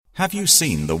Have you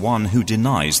seen the one who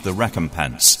denies the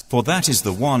recompense? For that is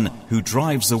the one who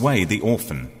drives away the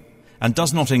orphan and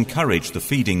does not encourage the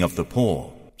feeding of the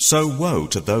poor. So woe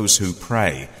to those who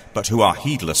pray, but who are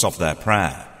heedless of their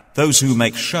prayer, those who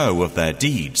make show of their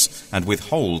deeds and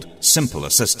withhold simple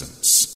assistance.